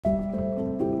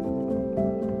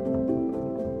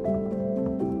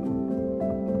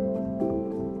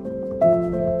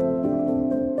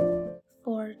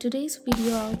today's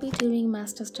video, I'll be doing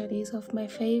master studies of my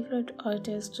favorite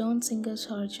artist, John Singer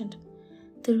Sargent.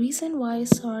 The reason why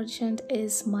Sargent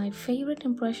is my favorite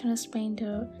impressionist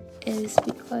painter is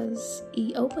because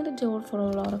he opened the door for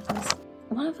a lot of us.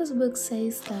 One of his books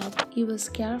says that he was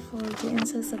careful to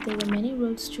insist that there were many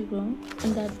roads to Rome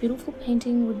and that beautiful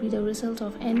painting would be the result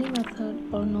of any method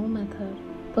or no method.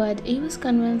 But he was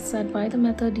convinced that by the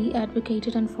method he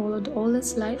advocated and followed all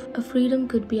his life, a freedom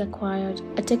could be acquired,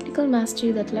 a technical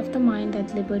mastery that left the mind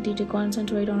at liberty to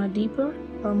concentrate on a deeper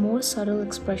or more subtle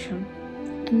expression.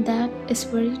 And that is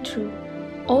very true.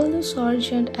 Although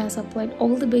Sargent has applied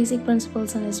all the basic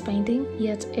principles in his painting,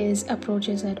 yet his approach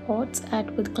is at odds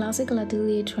with classical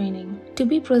atelier training. To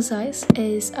be precise,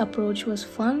 his approach was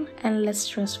fun and less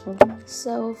stressful.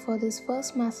 So for this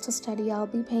first master study, I'll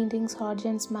be painting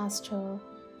Sargent's master,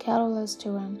 Carolus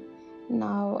Duran.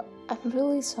 Now, I'm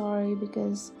really sorry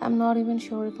because I'm not even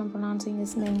sure if I'm pronouncing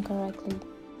his name correctly.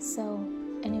 So,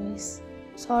 anyways,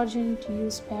 Sargent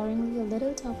used sparingly a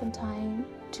little turpentine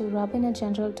to rub in a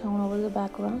general tone over the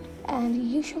background, and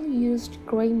he usually used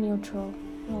grey neutral.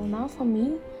 Well, now for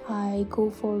me, I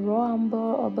go for raw umber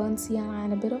or burnt sienna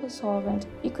and a bit of a solvent.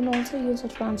 You can also use a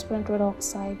transparent red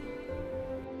oxide.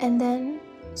 And then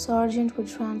Sargent would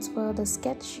transfer the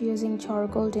sketch using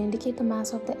charcoal to indicate the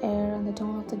mass of the air and the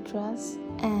tone of the dress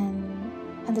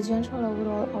and the general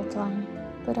overall outline.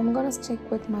 But I'm gonna stick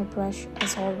with my brush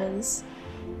as always.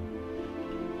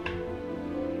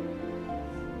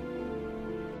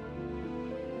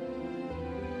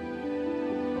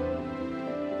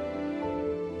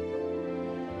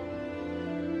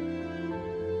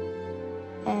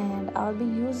 And I'll be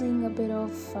using a bit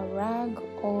of a rag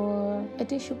or a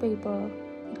tissue paper.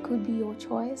 It could be your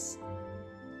choice.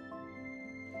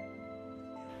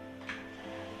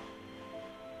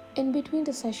 In between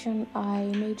the session, I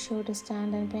made sure to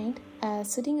stand and paint, as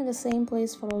sitting in the same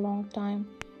place for a long time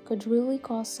could really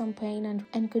cause some pain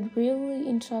and could really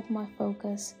interrupt my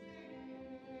focus.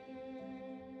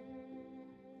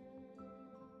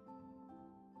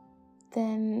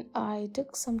 Then I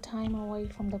took some time away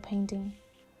from the painting.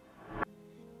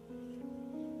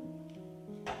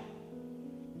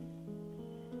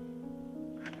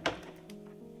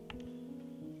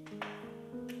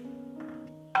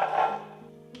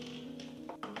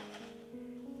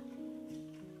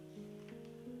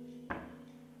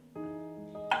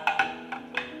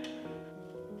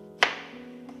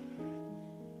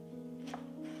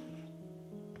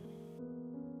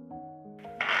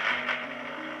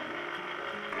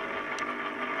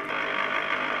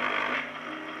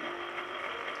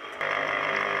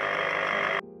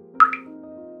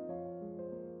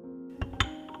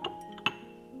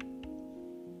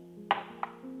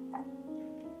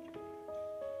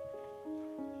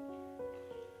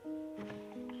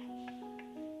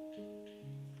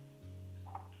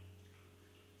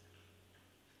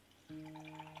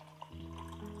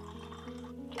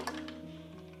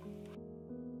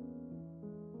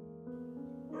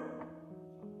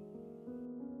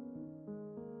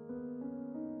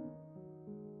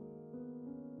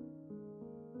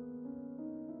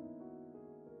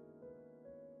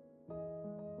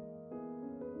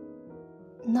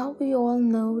 Now we all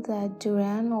know that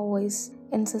Duran always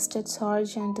insisted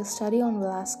Sargent to study on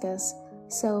Velasquez,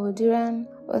 so Duran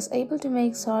was able to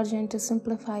make Sargent to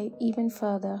simplify even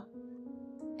further.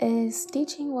 His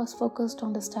teaching was focused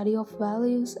on the study of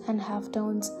values and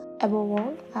halftones, above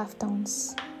all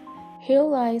halftones. Here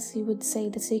lies, you would say,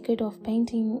 the secret of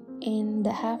painting in the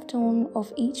halftone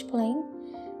of each plane,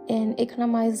 in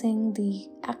economizing the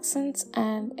accents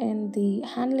and in the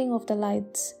handling of the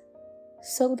lights,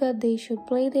 so that they should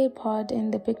play their part in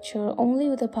the picture only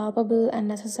with a palpable and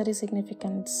necessary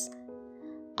significance.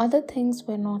 Other things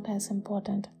were not as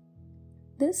important.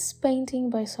 This painting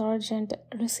by Sargent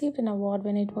received an award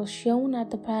when it was shown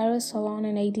at the Paris Salon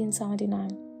in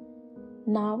 1879.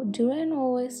 Now, Duran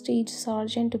always teach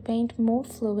Sargent to paint more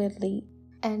fluidly,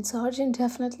 and Sargent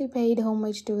definitely paid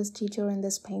homage to his teacher in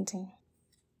this painting.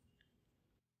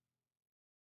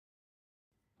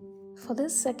 For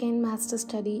this second master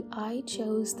study, I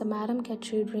chose the Madame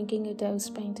Gertrude drinking a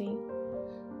dose painting.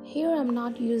 Here I'm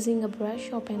not using a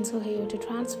brush or pencil here to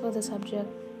transfer the subject.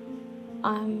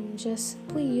 I'm just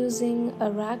simply using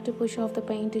a rag to push off the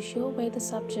paint to show where the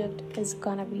subject is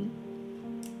gonna be.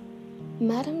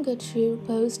 Madame Gertrude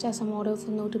posed as a model for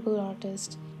notable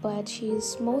artists, but she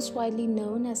is most widely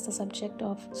known as the subject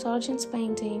of Sargent's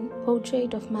painting,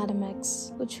 Portrait of Madame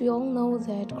X, which we all know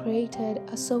that created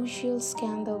a social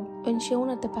scandal when shown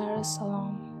at the Paris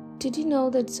Salon. Did you know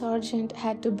that Sargent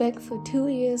had to beg for 2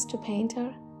 years to paint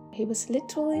her? He was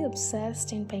literally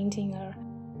obsessed in painting her.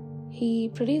 He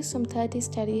produced some 30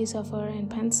 studies of her in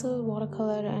pencil,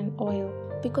 watercolor and oil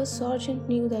because Sargent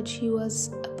knew that she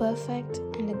was a perfect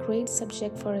and a great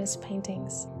subject for his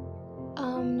paintings.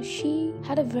 She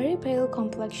had a very pale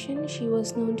complexion. She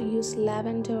was known to use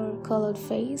lavender colored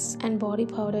face and body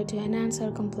powder to enhance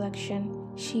her complexion.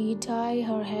 She dyed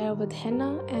her hair with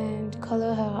henna and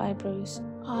color her eyebrows.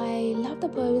 I love the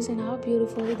pose and how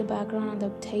beautifully the background on the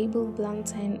table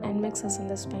blends in and mixes in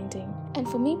this painting. And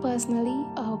for me personally,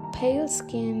 a pale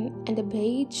skin and a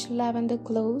beige lavender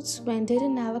clothes when did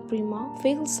in alla prima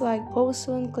feels like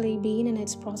porcelain clay being in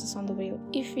its process on the wheel.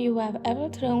 If you have ever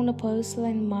thrown a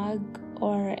porcelain mug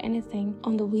or anything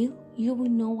on the wheel, you will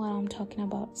know what I'm talking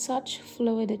about. Such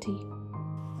fluidity.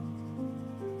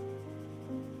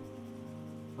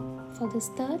 For this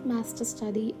third master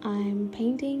study, I am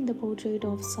painting the portrait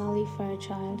of Sally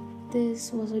Fairchild.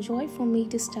 This was a joy for me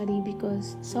to study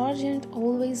because Sargent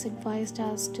always advised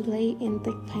us to lay in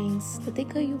thick paints. The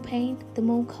thicker you paint, the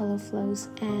more color flows,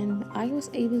 and I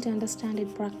was able to understand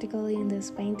it practically in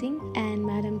this painting and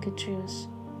Madame Couture's.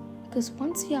 Because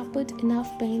once you have put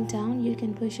enough paint down, you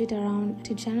can push it around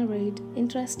to generate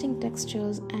interesting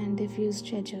textures and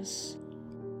diffused edges.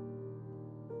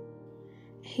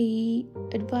 He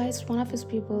advised one of his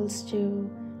pupils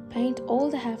to paint all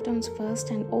the halftones first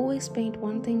and always paint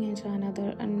one thing into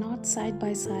another and not side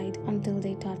by side until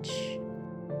they touch.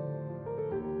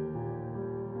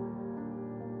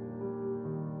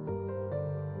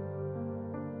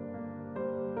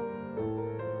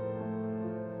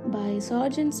 By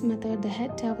Sargent's method, the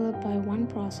head developed by one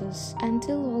process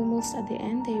until almost at the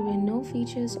end there were no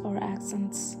features or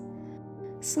accents.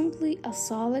 Simply a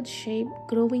solid shape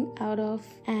growing out of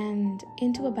and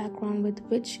into a background with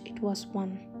which it was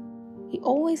one. He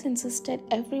always insisted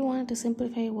everyone to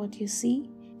simplify what you see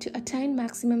to attain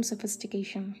maximum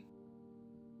sophistication.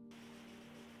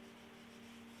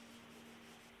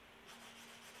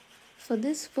 For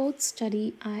this fourth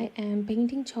study, I am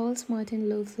painting Charles Martin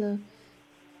Loeffler.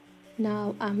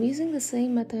 Now I'm using the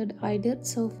same method I did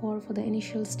so far for the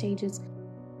initial stages.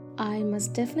 I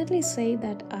must definitely say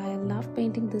that I love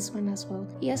painting this one as well.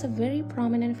 He has a very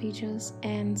prominent features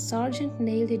and Sargent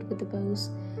nailed it with the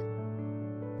pose.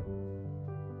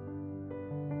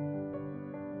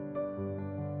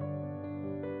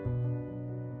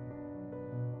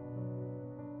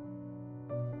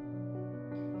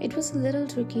 It was a little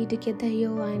tricky to get the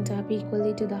heel lined up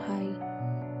equally to the eye.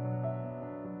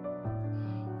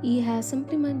 He has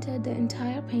implemented the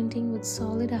entire painting with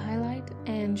solid highlight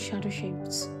and shadow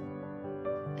shapes.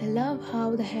 I love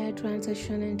how the hair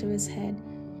transitioned into his head.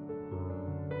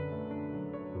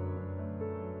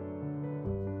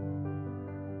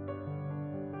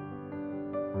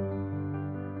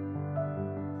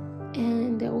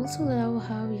 And I also love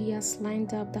how he has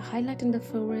lined up the highlight in the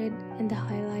forehead and the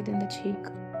highlight in the cheek.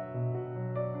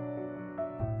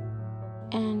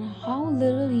 And how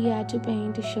little he had to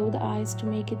paint to show the eyes to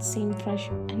make it seem fresh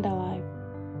and alive.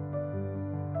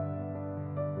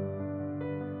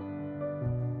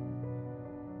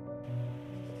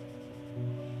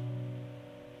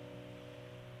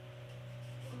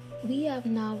 We have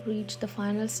now reached the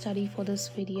final study for this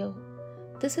video.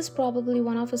 This is probably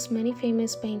one of his many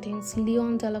famous paintings,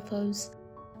 Leon Defoe's.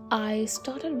 I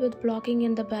started with blocking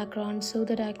in the background so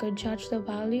that I could judge the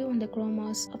value and the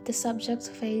chromas of the subject's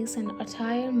face and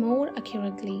attire more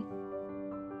accurately.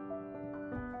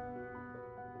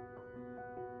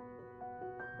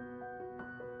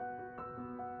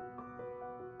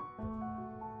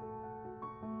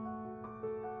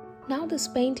 Now this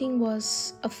painting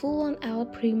was a full-on alla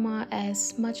prima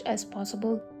as much as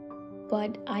possible,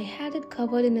 but I had it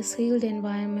covered in a sealed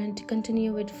environment to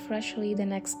continue it freshly the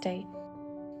next day.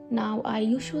 Now I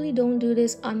usually don't do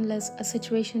this unless a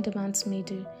situation demands me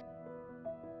to.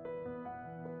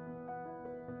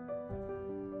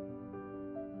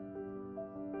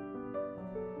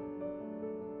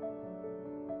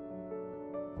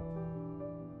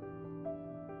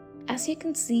 As you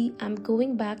can see, I'm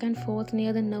going back and forth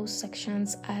near the nose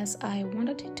sections as I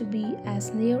wanted it to be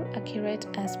as near accurate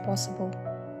as possible.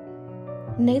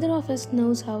 Neither of us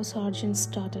knows how Sargent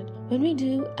started. When we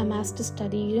do a master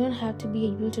study, you don't have to be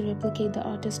able to replicate the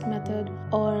artist method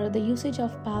or the usage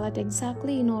of palette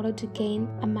exactly in order to gain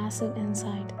a massive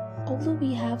insight. Although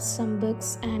we have some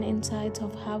books and insights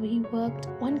of how he worked,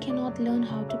 one cannot learn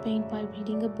how to paint by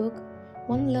reading a book.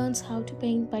 One learns how to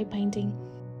paint by painting.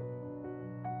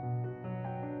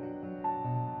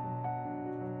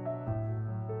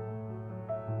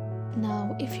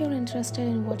 Now, if you're interested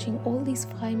in watching all these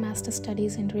 5 master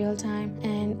studies in real time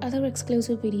and other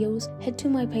exclusive videos, head to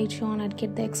my Patreon and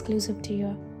get the exclusive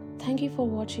tier. Thank you for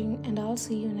watching and I'll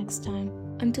see you next time.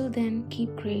 Until then,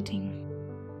 keep creating.